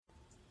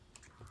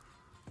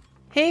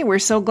Hey, we're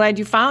so glad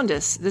you found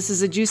us. This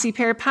is a Juicy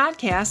Pear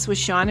podcast with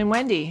Sean and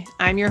Wendy.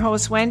 I'm your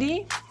host,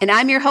 Wendy. And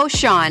I'm your host,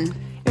 Sean.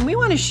 And we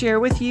want to share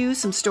with you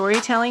some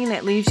storytelling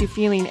that leaves you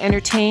feeling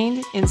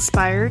entertained,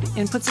 inspired,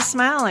 and puts a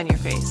smile on your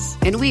face.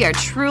 And we are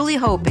truly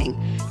hoping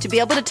to be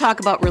able to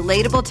talk about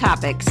relatable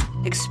topics,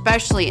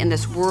 especially in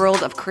this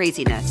world of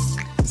craziness.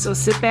 So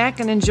sit back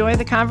and enjoy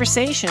the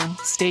conversation.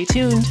 Stay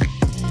tuned.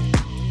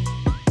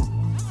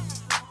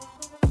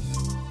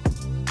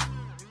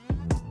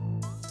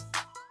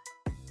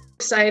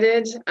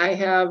 Excited. I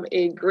have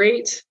a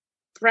great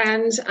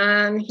friend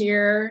on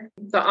here,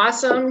 the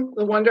awesome,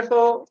 the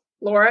wonderful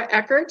Laura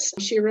Eckert.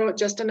 She wrote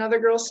Just Another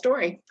Girl's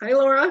Story. Hi,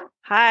 Laura.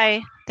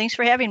 Hi. Thanks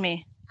for having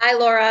me. Hi,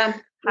 Laura.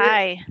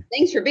 Hi.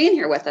 Thanate for being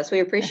here with us. We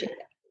appreciate it.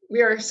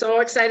 We are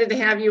so excited to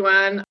have you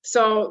on.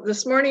 So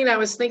this morning I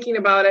was thinking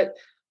about it.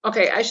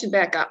 Okay, I should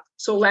back up.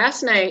 So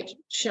last night,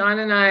 Sean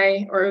and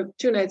I, or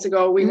 2 nights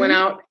ago, we went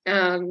out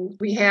and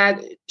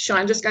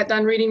Sean just got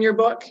done reading your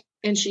book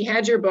and she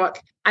had your book.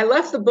 I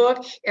left the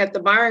book at the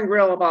Bar and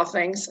Grill of all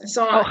things.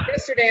 So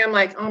yesterday I'm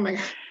like, oh my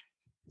God.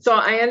 So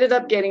I ended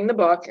up getting the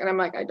book and I'm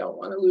like, I don't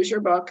want to lose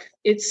your book.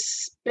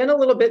 It's been a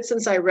little bit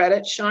since I read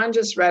it. Sean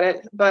just read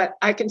it, but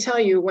I can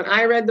tell you when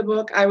I read the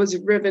book, I was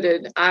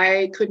riveted.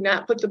 I could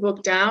not put the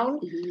book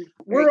down. Mm-hmm.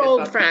 We're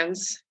old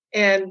friends.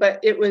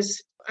 But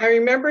I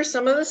remember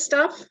some of the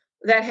stuff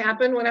that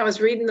happened when I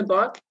was reading the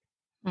book,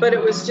 but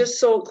it was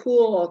just so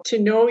cool to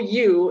know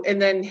you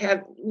and then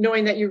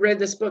knowing that you read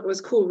this book. It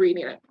was cool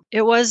reading it.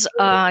 It was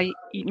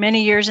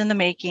many years in the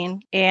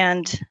making,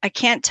 and I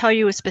can't tell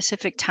you a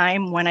specific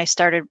time when I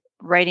started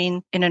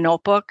writing in a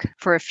notebook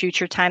for a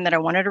future time that I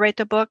wanted to write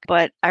the book,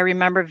 but I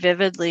remember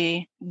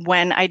vividly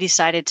when I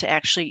decided to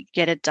actually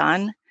get it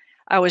done.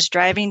 I was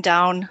driving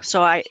down.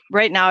 So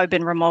right now I've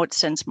been remote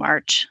since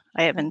March.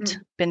 I haven't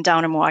been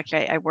down in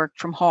Milwaukee. I work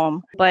from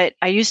home, but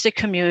I used to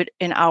commute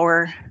an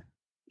hour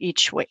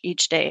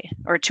each day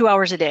or 2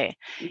 hours a day.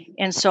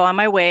 And so on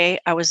my way,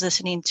 I was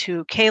listening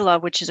to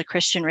K-Love, which is a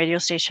Christian radio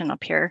station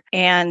up here.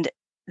 And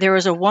there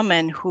was a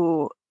woman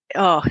who,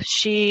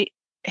 she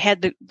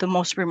had the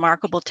most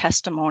remarkable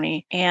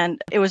testimony.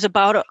 And it was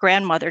about a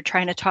grandmother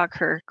trying to talk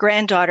her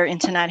granddaughter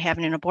into not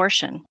having an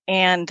abortion.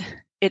 And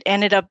it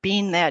ended up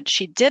being that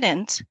she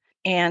didn't.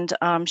 And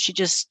she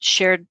just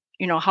shared,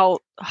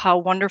 how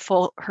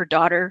wonderful her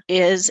daughter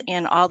is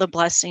and all the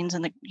blessings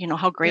and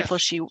how grateful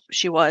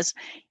she was.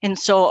 And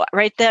so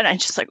right then I'm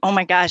just like, oh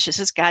my gosh, this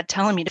is God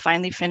telling me to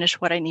finally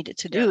finish what I needed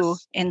to do.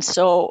 Yes. And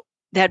so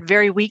that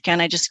very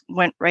weekend, I just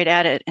went right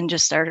at it and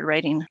just started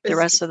writing the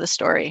rest of the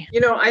story.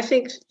 I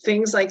think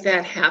things like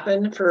that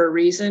happen for a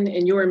reason,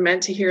 and you were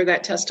meant to hear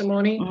that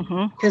testimony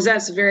because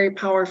that's very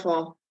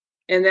powerful.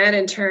 And that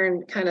in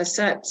turn kind of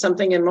set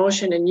something in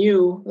motion in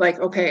you, like,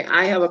 okay,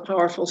 I have a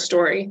powerful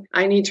story.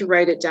 I need to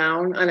write it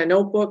down on a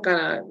notebook, on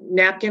a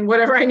napkin,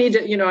 whatever I need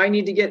to, I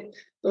need to get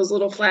those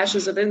little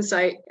flashes of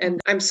insight.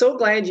 And I'm so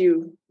glad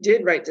you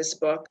did write this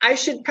book. I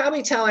should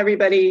probably tell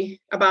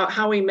everybody about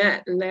how we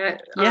met and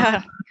that.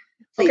 Yeah.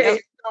 Okay.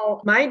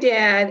 So my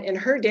dad and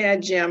her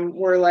dad, Jim,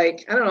 were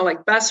like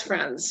best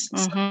friends.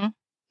 So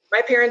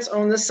my parents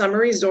owned the summer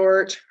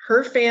resort.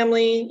 Her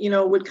family,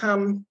 would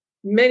come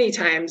many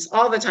times,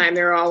 all the time.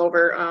 They were all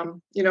over,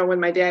 when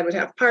my dad would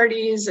have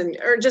parties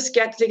or just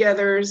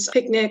get-togethers,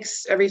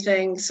 picnics,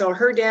 everything. So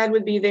her dad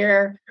would be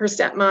there, her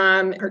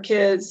stepmom, her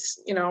kids,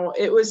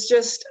 it was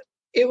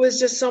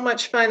just so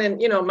much fun.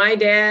 And, my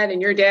dad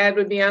and your dad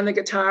would be on the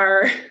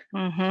guitar.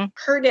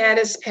 Her dad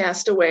has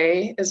passed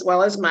away as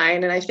well as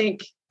mine. And I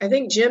think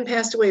Jim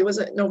passed away. Was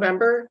it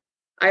November?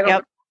 I don't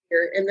know.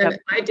 And then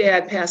my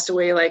dad passed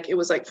away, it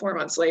was 4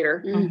 months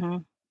later.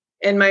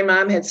 And my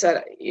mom had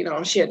said,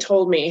 she had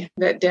told me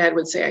that Dad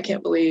would say, I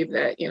can't believe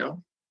that,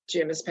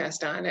 Jim has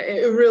passed on.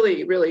 It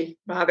really, really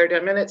bothered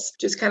him. And it's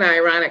just kind of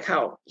ironic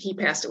how he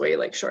passed away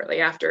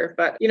shortly after.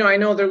 But, I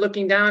know they're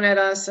looking down at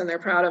us and they're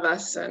proud of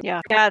us. And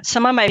yeah,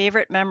 some of my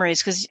favorite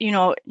memories, because,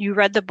 you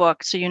read the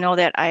book. So,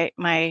 that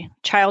my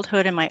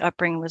childhood and my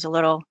upbringing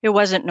it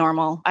wasn't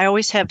normal. I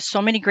always have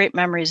so many great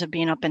memories of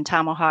being up in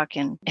Tomahawk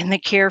and the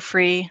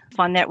carefree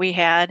fun that we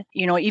had,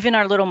 even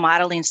our little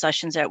modeling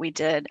sessions that we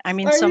did. I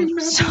mean,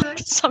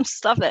 some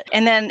stuff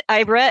and then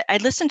I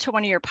listened to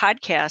one of your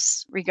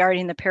podcasts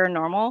regarding the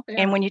paranormal.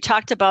 Yeah. And when you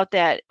talked about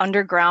that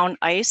underground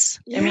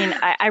ice, I mean,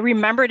 I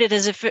remembered it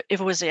as if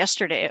it was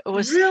yesterday. It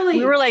was really,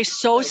 we were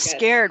so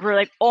scared. We're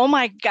like, oh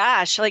my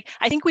gosh.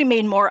 I think we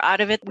made more out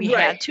of it. We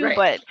had to,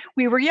 but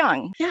we were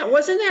young. Yeah.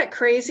 Wasn't that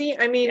crazy?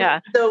 I mean,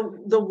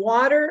 the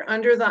water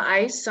under the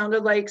ice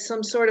sounded like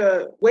some sort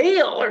of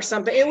whale or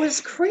something. It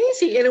was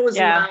crazy and it was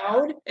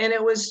loud. And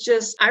it was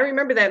just, I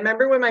remember that.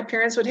 Remember when my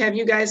parents would have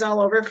you guys all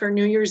over for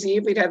New Year's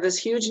Eve? We'd have this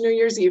huge New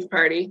Year's Eve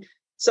party.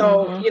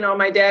 So,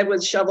 my dad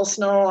would shovel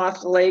snow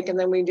off the lake and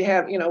then we'd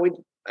have, we'd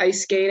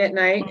ice skate at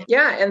night.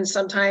 Yeah. And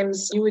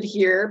sometimes you would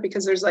hear,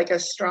 because there's a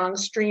strong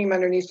stream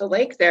underneath the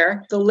lake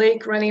there, the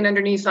lake running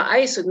underneath the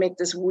ice would make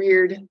this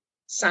weird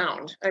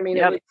sound. I mean,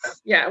 Yep.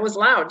 it was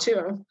loud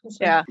too.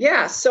 Yeah.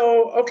 Yeah.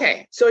 So,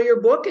 okay. So your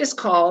book is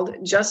called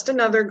Just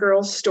Another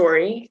Girl's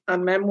Story, a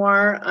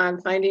memoir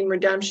on finding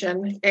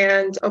redemption.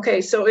 And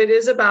okay, so it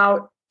is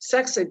about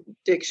sex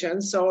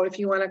addiction. So if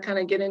you want to kind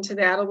of get into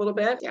that a little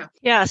bit. Yeah.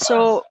 Yeah.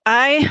 So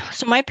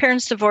my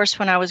parents divorced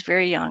when I was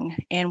very young,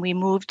 and we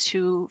moved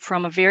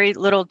from a very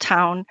little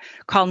town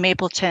called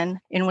Mapleton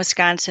in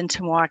Wisconsin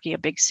to Milwaukee, a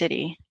big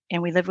city.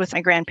 And we lived with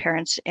my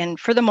grandparents. And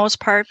for the most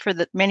part, for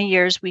the many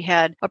years, we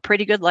had a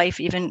pretty good life,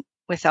 even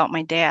without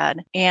my dad.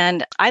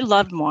 And I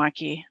loved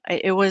Milwaukee.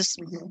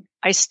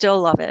 I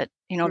still love it.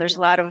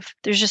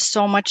 There's just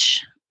so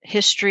much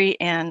history,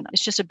 and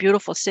it's just a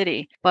beautiful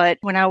city. But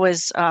when I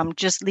was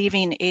just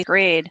leaving 8th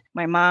grade,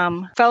 my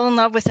mom fell in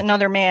love with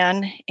another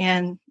man,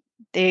 and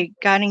they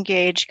got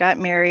engaged, got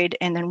married,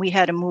 and then we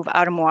had to move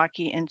out of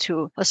Milwaukee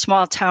into a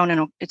small town,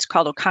 and it's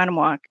called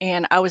Oconomowoc.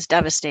 And I was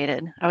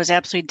devastated. I was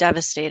absolutely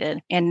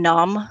devastated and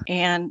numb.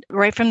 And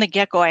right from the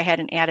get-go, I had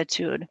an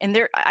attitude. And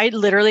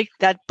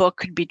that book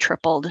could be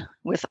tripled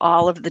with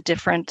all of the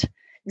different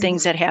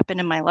things that happened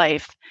in my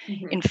life.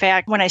 In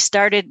fact, when I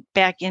started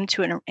back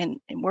into it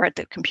and we're at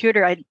the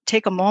computer, I'd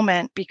take a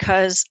moment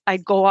because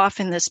I'd go off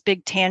in this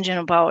big tangent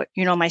about,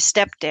 my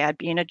stepdad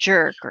being a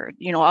jerk or,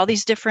 all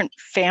these different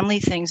family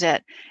things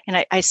and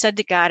I said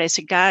to God,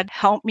 God,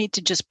 help me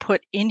to just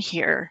put in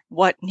here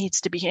what needs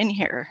to be in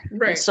here.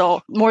 Right. And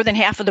so more than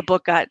half of the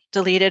book got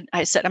deleted.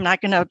 I said, I'm not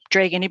going to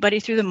drag anybody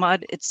through the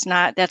mud. That's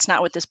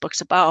not what this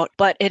book's about.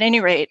 But at any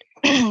rate,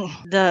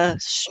 the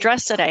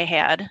stress that I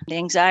had, the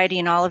anxiety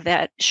and all of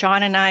that,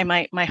 Sean and I,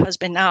 my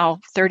husband now,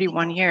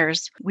 31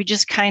 years, we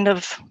just kind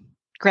of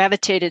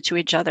gravitated to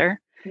each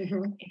other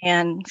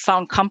and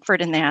found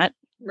comfort in that.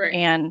 Right.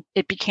 And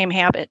it became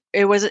habit.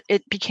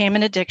 It became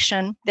an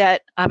addiction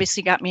that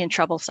obviously got me in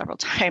trouble several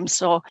times.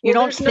 So you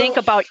don't think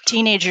about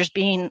teenagers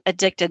being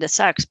addicted to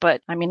sex, but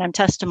I mean, I'm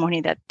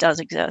testimony that does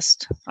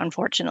exist,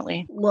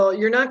 unfortunately. Well,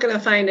 you're not going to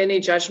find any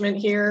judgment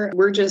here.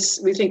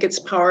 We think it's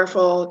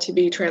powerful to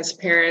be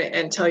transparent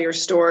and tell your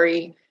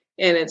story.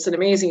 And it's an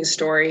amazing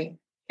story.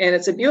 And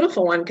it's a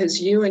beautiful one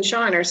because you and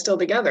Sean are still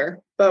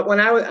together. But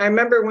I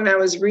remember when I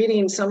was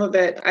reading some of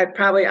it,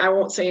 I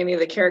won't say any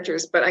of the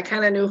characters, but I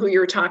kind of knew who you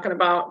were talking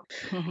about.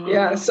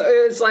 Yeah. So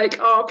it's like,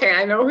 oh, okay,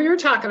 I know who you're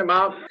talking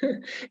about.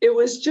 It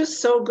was just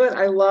so good.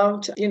 I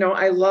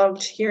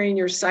loved hearing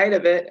your side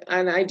of it.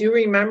 And I do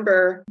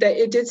remember that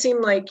it did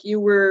seem like you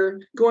were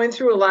going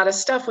through a lot of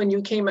stuff when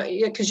you came,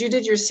 because you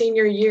did your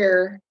senior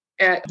year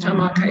at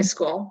Tomahawk High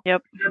School.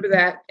 Yep. Remember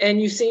that?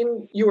 And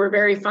you were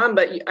very fun,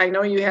 but I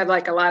know you had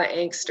like a lot of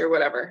angst or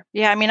whatever.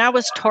 Yeah. I mean, I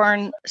was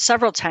torn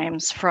several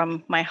times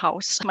from my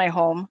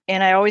home.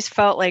 And I always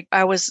felt like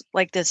I was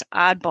like this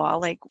oddball,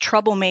 like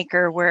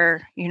troublemaker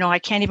where, I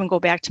can't even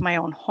go back to my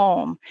own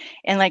home.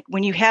 And like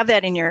when you have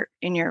that in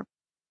your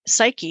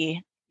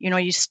psyche,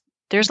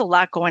 there's a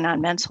lot going on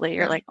mentally.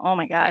 You're like, oh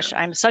my gosh,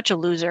 I'm such a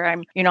loser.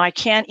 I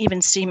can't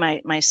even see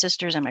my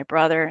sisters and my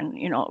brother. And,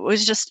 it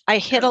was just, I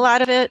hid a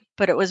lot of it,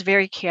 but it was a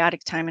very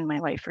chaotic time in my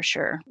life for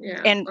sure.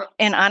 Yeah.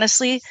 And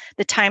honestly,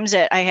 the times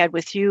that I had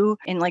with you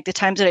and like the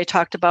times that I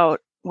talked about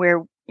where,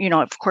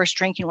 of course,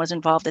 drinking was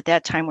involved at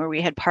that time where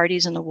we had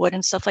parties in the wood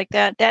and stuff like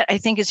that, that I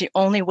think is the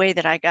only way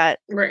that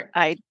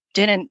I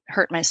didn't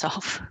hurt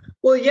myself.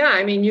 Well, yeah.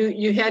 I mean,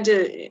 you had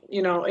to,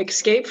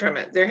 escape from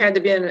it. There had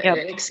to be an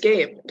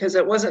escape because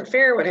it wasn't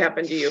fair what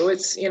happened to you.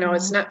 It's,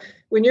 it's not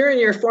when you're in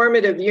your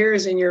formative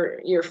years and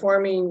you're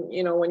forming,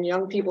 when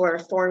young people are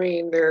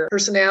forming their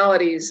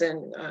personalities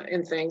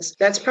and things,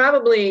 that's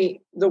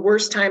probably the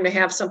worst time to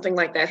have something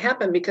like that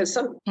happen because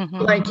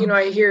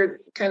I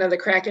hear kind of the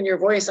crack in your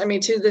voice. I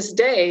mean, to this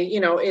day,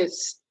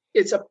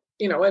 it's a,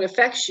 it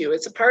affects you.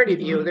 It's a part of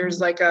you.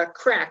 There's like a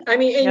crack. I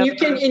mean, and you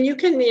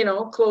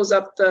can, close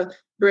up the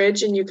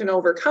bridge and you can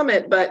overcome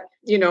it, but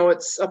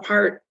it's a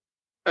part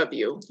of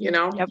you,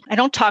 Yep. I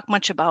don't talk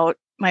much about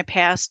my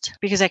past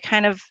because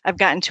I've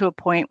gotten to a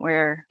point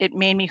where it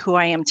made me who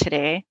I am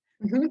today.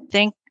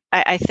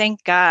 I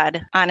thank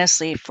God,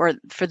 honestly, for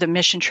the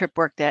mission trip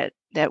work that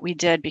we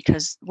did,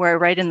 because where I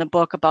write in the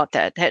book about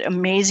that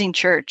amazing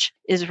church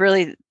is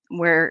really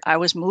where I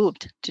was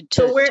moved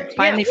to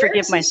finally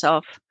forgive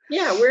myself.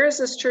 Yeah. Where is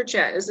this church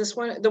at? Is this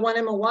the one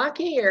in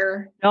Milwaukee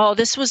or? No,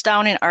 this was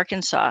down in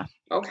Arkansas.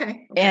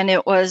 Okay. And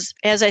it was,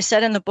 as I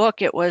said in the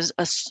book, it was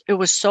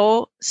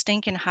so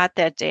stinking hot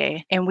that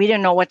day, and we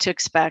didn't know what to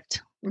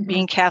expect.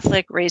 Being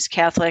Catholic, raised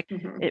Catholic,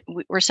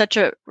 we're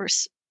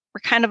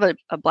kind of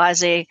a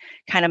blasé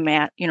kind of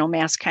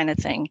mass kind of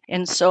thing.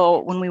 And so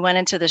when we went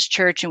into this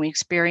church and we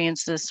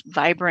experienced this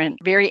vibrant,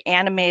 very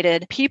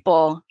animated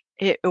people,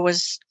 it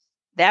was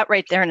that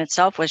right there in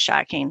itself was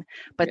shocking.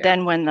 But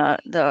then when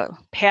the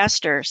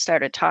pastor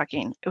started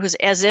talking, it was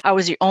as if I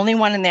was the only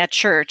one in that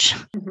church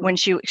when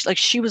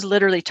she was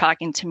literally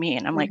talking to me.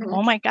 And I'm like,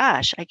 oh my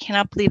gosh, I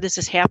cannot believe this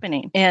is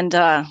happening. And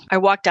I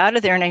walked out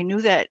of there and I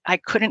knew that I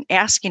couldn't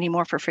ask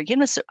anymore for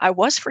forgiveness. I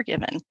was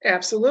forgiven.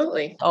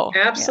 Absolutely. Oh,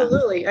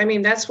 absolutely. Yeah. I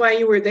mean, that's why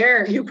you were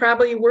there. You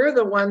probably were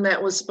the one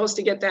that was supposed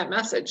to get that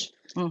message.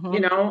 You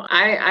know,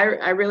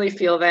 I really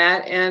feel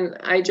that. And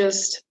I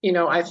just,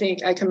 I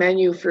think I commend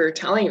you for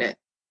telling it,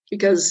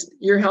 because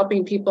you're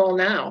helping people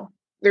now.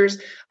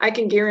 I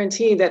can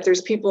guarantee that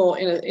there's people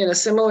in a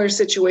similar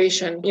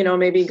situation,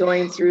 maybe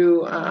going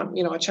through,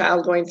 a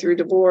child going through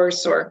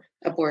divorce or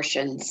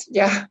abortions.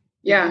 Yeah.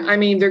 Yeah. I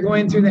mean, they're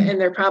going through and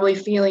they're probably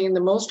feeling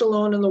the most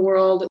alone in the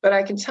world. But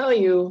I can tell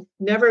you,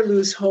 never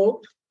lose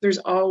hope. There's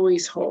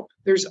always hope.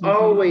 There's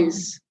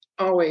always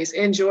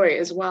and joy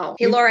as well.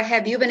 Hey, Laura,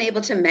 have you been able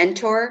to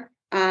mentor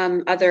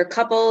other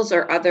couples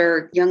or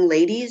other young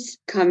ladies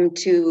come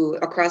to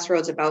a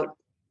crossroads about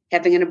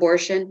having an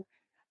abortion?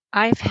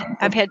 I've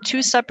had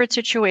 2 separate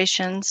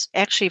situations,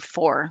 actually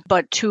 4,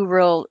 but 2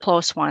 real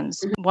close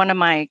ones. One of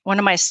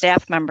my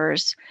staff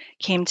members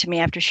came to me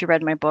after she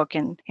read my book,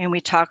 and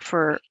we talked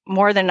for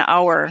more than an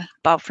hour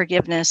about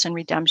forgiveness and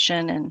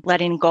redemption and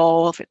letting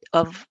go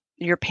of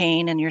your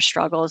pain and your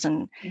struggles.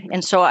 And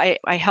so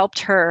I helped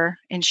her,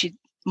 and she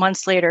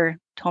months later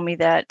told me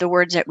that the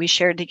words that we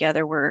shared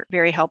together were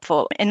very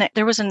helpful. And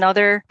there was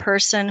another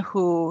person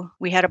who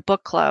we had a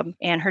book club,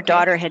 and her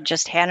daughter had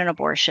just had an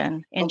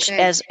abortion. And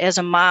as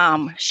a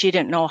mom, she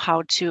didn't know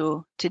how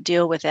to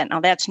deal with it. Now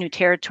that's new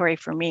territory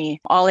for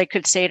me. All I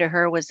could say to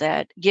her was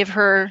that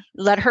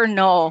let her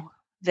know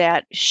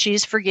that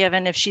she's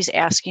forgiven if she's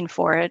asking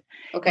for it,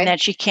 and that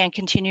she can't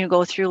continue to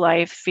go through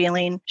life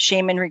feeling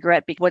shame and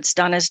regret because what's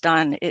done is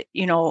done.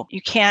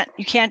 You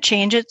can't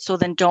change it. So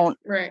then don't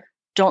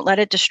let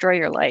it destroy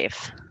your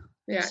life.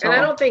 Yeah. So, and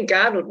I don't think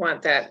God would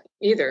want that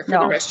either for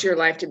the rest of your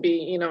life to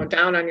be,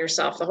 down on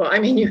yourself I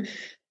mean,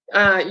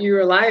 you're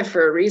alive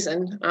for a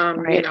reason.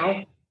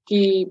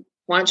 He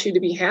wants you to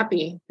be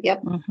happy.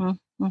 Yep.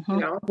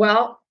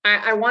 Well,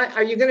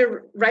 are you going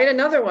to write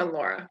another one,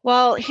 Laura?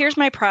 Well, here's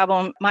my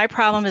problem. My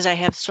problem is I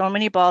have so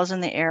many balls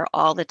in the air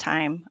all the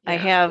time.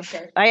 Yeah,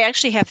 I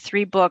actually have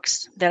 3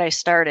 books that I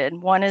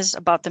started. One is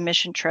about the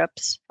mission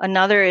trips.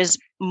 Another is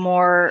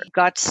more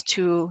guts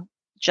to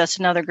Just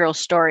Another Girl's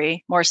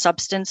Story, more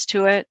substance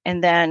to it.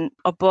 And then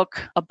a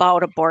book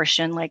about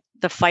abortion, like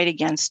the fight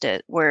against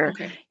it, where,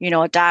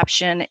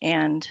 adoption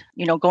and,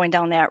 going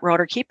down that road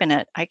or keeping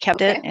it. I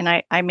kept it and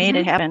I made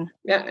it happen.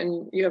 Yeah.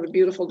 And you have a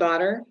beautiful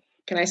daughter.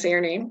 Can I say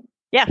her name?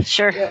 Yeah,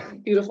 sure. Yeah,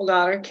 beautiful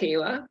daughter,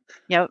 Kayla.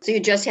 Yep. So you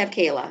just have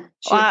Kayla.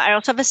 I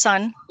also have a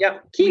son.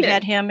 Yep. Keenan. We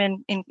had him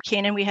in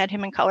Canaan. We had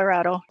him in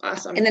Colorado.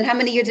 Awesome. And then how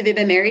many years have you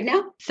been married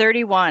now?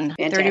 31.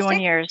 Fantastic. 31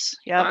 years.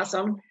 Yep.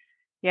 Awesome.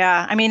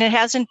 Yeah. I mean, it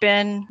hasn't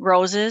been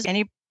roses.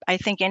 I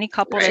think any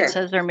couple that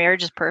says their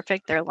marriage is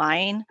perfect, they're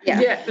lying.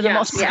 Yeah. For the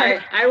most part.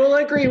 Yeah, I will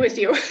agree with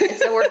you.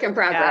 It's a work in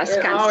progress.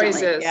 It constantly.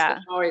 Always is. Yeah.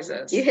 It always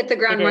is. You hit the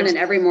ground running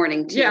every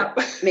morning to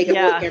make it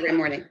work every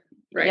morning.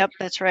 Right. Yep,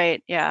 that's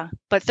right. Yeah.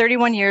 But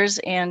 31 years,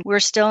 and we're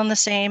still in the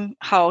same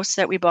house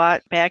that we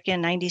bought back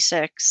in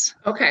 96.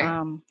 Okay.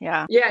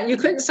 Yeah. Yeah. You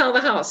couldn't sell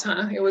the house,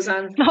 huh? It was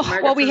on. No,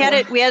 well, we had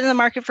it in the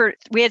market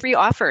we had 3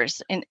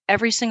 offers, and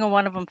every single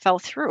one of them fell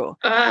through.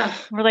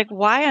 We're like,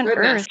 why on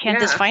earth can't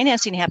this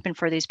financing happen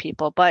for these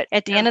people? But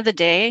at the end of the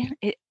day,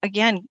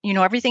 again,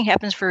 everything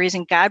happens for a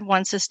reason. God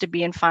wants us to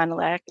be in Fond du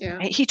Lac. Yeah.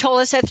 He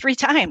told us that 3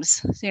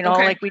 times,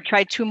 like we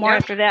tried 2 more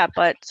after that.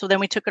 But so then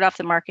we took it off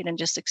the market and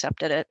just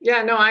accepted it.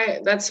 Yeah, no,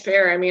 that's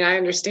fair. I mean, I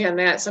understand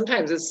that.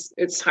 Sometimes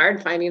it's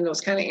hard finding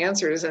those kind of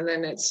answers, and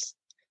then it's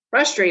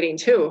frustrating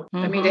too.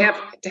 I mean, to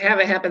have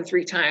it happen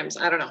 3 times,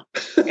 I don't know.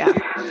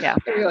 Yeah.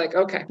 You're like,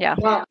 okay. Yeah.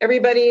 Well,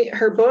 everybody,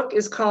 her book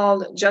is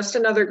called Just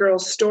Another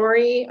Girl's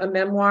Story, a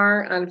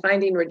memoir on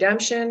finding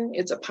redemption.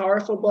 It's a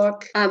powerful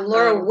book.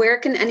 Laura, where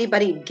can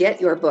anybody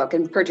get your book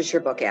and purchase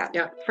your book at?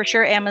 Yeah, for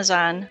sure.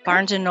 Amazon,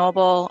 Barnes and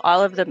Noble,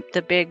 all of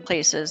the big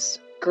places.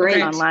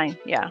 Great. Online.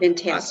 Yeah.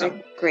 Fantastic.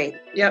 Awesome. Great.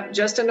 Yep.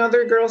 Just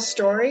Another Girl's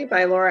Story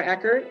by Laura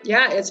Eckert.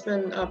 Yeah. It's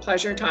been a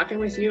pleasure talking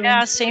with you.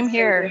 Yeah. Same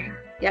here.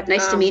 Yep.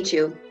 Nice to meet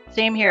you.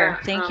 Same here.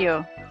 Thank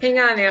you. Hang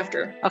on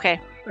after.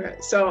 Okay. All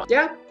right. So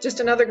Just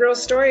Another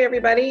Girl's Story,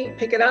 everybody.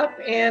 Pick it up.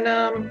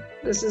 And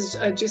this is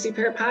a Juicy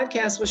Pear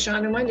podcast with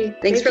Sean and Wendy.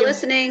 Thanks for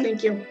listening.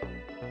 Thank you.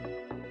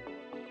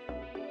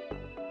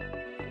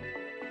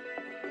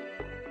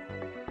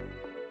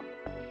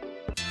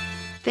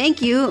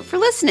 Thank you for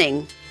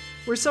listening.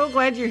 We're so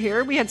glad you're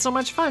here. We had so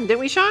much fun, didn't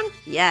we, Sean?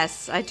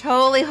 Yes, I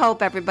totally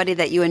hope, everybody,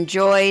 that you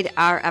enjoyed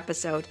our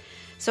episode.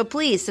 So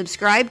please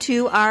subscribe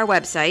to our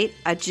website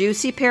at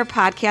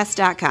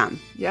juicypearpodcast.com.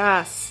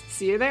 Yes.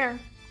 See you there.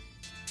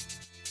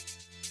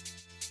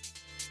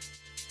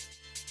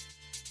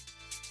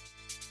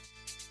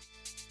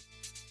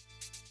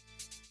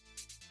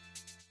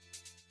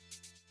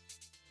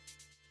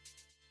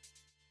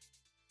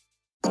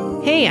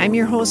 Hey, I'm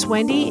your host,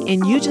 Wendy,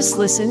 and you just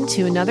listened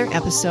to another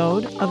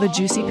episode of a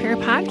Juicy Pear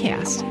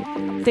podcast.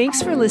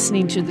 Thanks for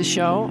listening to the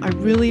show. I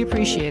really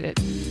appreciate it.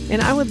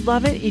 And I would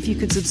love it if you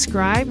could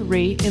subscribe,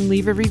 rate, and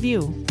leave a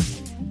review.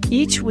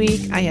 Each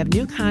week, I have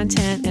new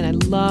content, and I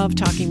love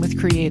talking with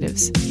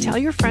creatives. Tell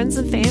your friends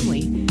and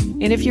family.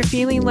 And if you're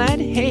feeling led,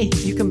 hey,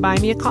 you can buy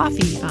me a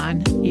coffee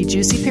on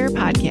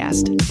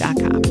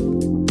ajuicypearpodcast.com.